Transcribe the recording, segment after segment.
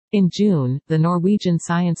In June, the Norwegian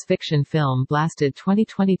science fiction film Blasted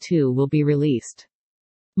 2022 will be released.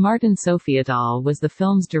 Martin Sofiedal was the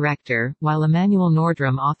film's director, while Emanuel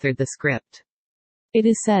Nordrum authored the script. It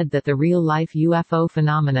is said that the real-life UFO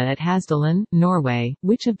phenomena at Hasdalen, Norway,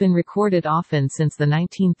 which have been recorded often since the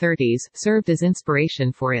 1930s, served as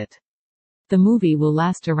inspiration for it. The movie will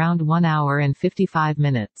last around 1 hour and 55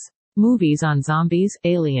 minutes. Movies on zombies,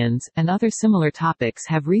 aliens, and other similar topics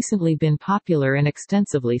have recently been popular and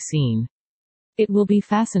extensively seen. It will be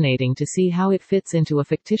fascinating to see how it fits into a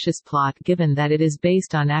fictitious plot given that it is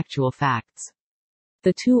based on actual facts.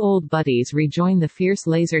 The two old buddies rejoin the fierce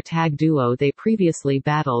laser tag duo they previously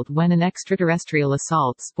battled when an extraterrestrial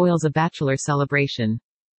assault spoils a bachelor celebration.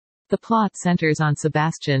 The plot centers on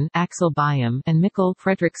Sebastian, Axel Byam, and Mikkel,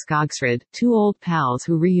 Fredrik Skogsrud, two old pals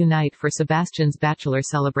who reunite for Sebastian's bachelor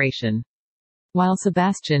celebration. While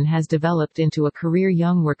Sebastian has developed into a career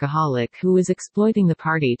young workaholic who is exploiting the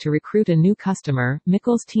party to recruit a new customer,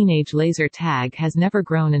 Mikkel's teenage laser tag has never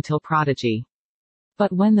grown until prodigy.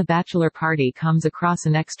 But when the bachelor party comes across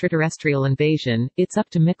an extraterrestrial invasion, it's up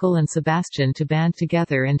to Mikkel and Sebastian to band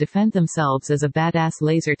together and defend themselves as a badass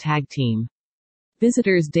laser tag team.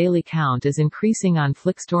 Visitors' daily count is increasing on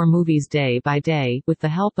Flixtor Movies day by day, with the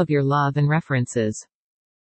help of your love and references.